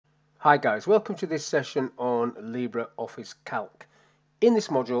Hi guys, welcome to this session on LibreOffice Calc. In this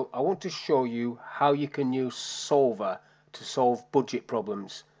module I want to show you how you can use Solver to solve budget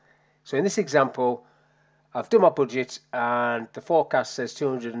problems. So in this example I've done my budget and the forecast says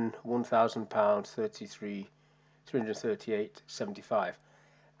 £201,000 338.75,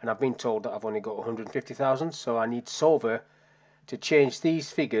 and I've been told that I've only got 150,000, so I need Solver to change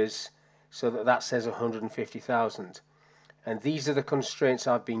these figures so that that says 150,000. And these are the constraints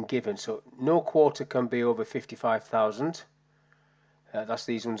I've been given. So no quarter can be over 55,000. That's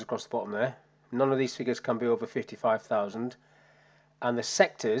these ones across the bottom there. None of these figures can be over 55,000. And the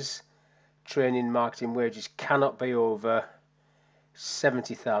sectors, training, marketing, wages, cannot be over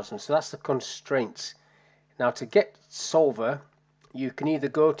 70,000. So that's the constraints. Now to get Solver, you can either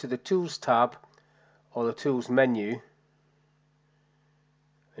go to the Tools tab or the Tools menu.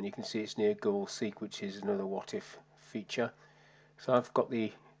 And you can see it's near Goal Seek, which is another what if feature. So I've got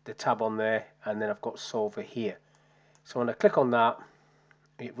the tab on there, and then I've got Solver here. So when I click on that,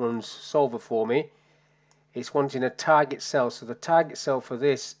 it runs Solver for me. It's wanting a target cell, so the target cell for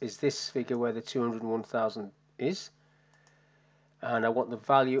this is this figure where the 201,000 is, and I want the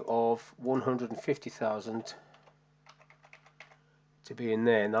value of 150,000 to be in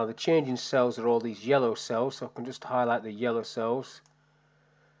there. Now the changing cells are all these yellow cells, so I can just highlight the yellow cells,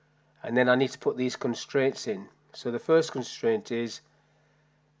 and then I need to put these constraints in. So the first constraint is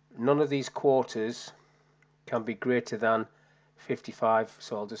none of these quarters can be greater than 55,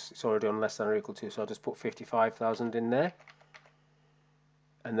 so it's already on less than or equal to, so I'll just put 55,000 in there.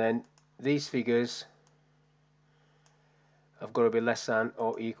 And then these figures have got to be less than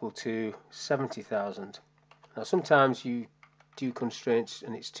or equal to 70,000. Now sometimes you do constraints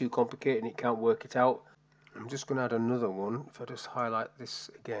and it's too complicated and it can't work it out. I'm just going to add another one. If I just highlight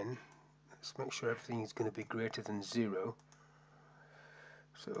this again, let's make sure everything is going to be greater than 0.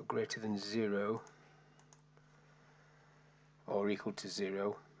 So greater than 0 or equal to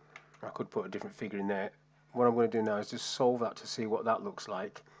 0. I could put a different figure in there. What I'm going to do now is just solve that to see what that looks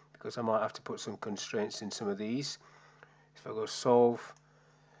like, because I might have to put some constraints in some of these. If I go solve,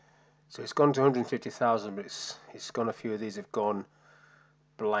 so it's gone to 150,000, but it's gone, a few of these have gone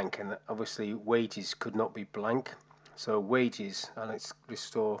blank, and obviously wages could not be blank. So wages, and let's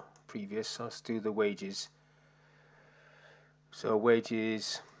restore previous, so let's do the wages. So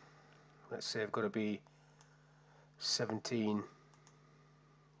wages, let's say I've got to be 17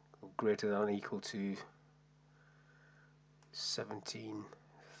 or greater than or equal to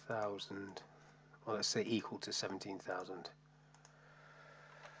 17,000, or let's say equal to 17,000.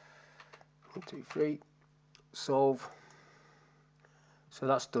 1, 2, 3, solve. So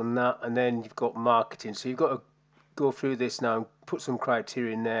that's done that, and then you've got marketing. So you've got to go through this now and put some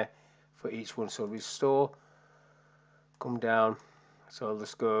criteria in there for each one. So restore, come down. So I'll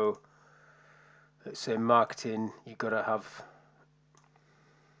just go, let's say marketing, you've got to have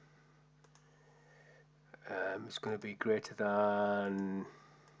it's going to be greater than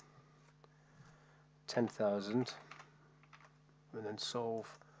 10,000, and then solve.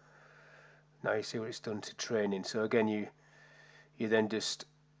 Now you see what it's done to training. So again, you then just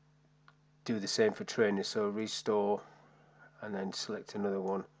do the same for training. So restore, and then select another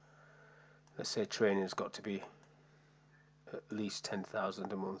one. Let's say training has got to be at least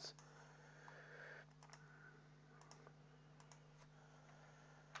 10,000 a month.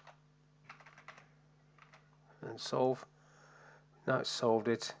 And solve. Now it's solved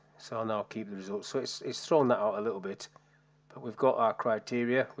it, so I'll now keep the result. So it's thrown that out a little bit, but we've got our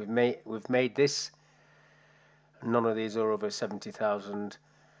criteria. We've made this. None of these are over 70,000,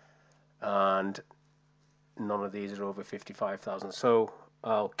 and none of these are over 55,000. So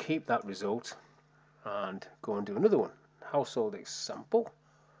I'll keep that result and go and do another one. Household example.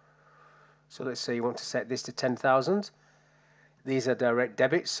 So let's say you want to set this to 10,000. These are direct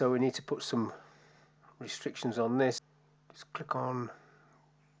debits, so we need to put some restrictions on this. Just click on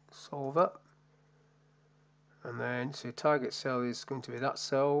Solver, and then so target cell is going to be that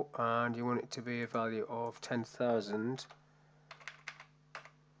cell, and you want it to be a value of 10,000,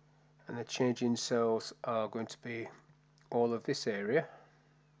 and the changing cells are going to be all of this area,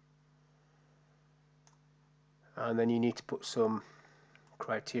 and then you need to put some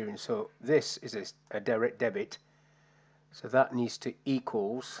criterion. So this is a direct debit, so that needs to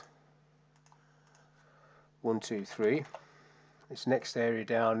equals 1, 2, 3. This next area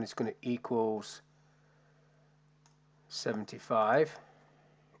down is going to equals 75,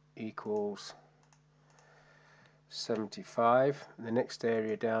 equals 75. And the next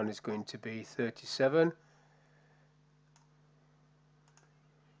area down is going to be 37,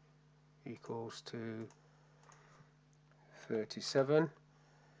 equals to 37.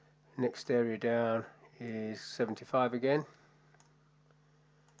 Next area down is 75 again,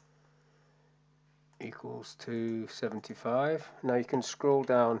 equals to 75. Now you can scroll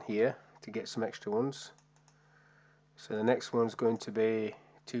down here to get some extra ones. So the next one's going to be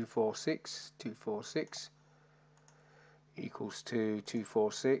 246, 246 equals to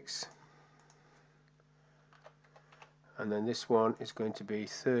 246, and then this one is going to be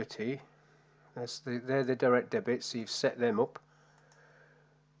 30. They're the direct debits, so you've set them up,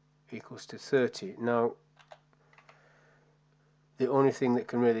 equals to 30. Now the only thing that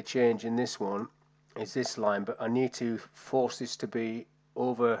can really change in this one is this line, but I need to force this to be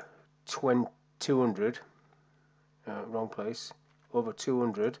over 200, wrong place, over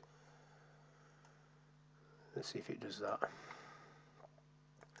 200. Let's see if it does that.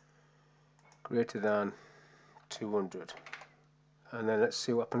 Greater than 200. And then let's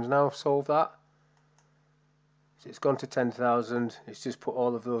see what happens now. Solve that. So it's gone to 10,000. It's just put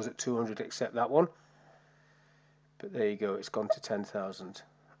all of those at 200 except that one. But there you go, it's gone to 10,000,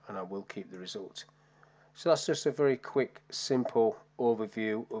 and I will keep the result. So that's just a very quick, simple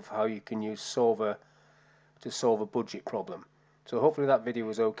overview of how you can use Solver to solve a budget problem. So hopefully that video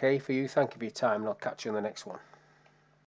was okay for you. Thank you for your time, and I'll catch you on the next one.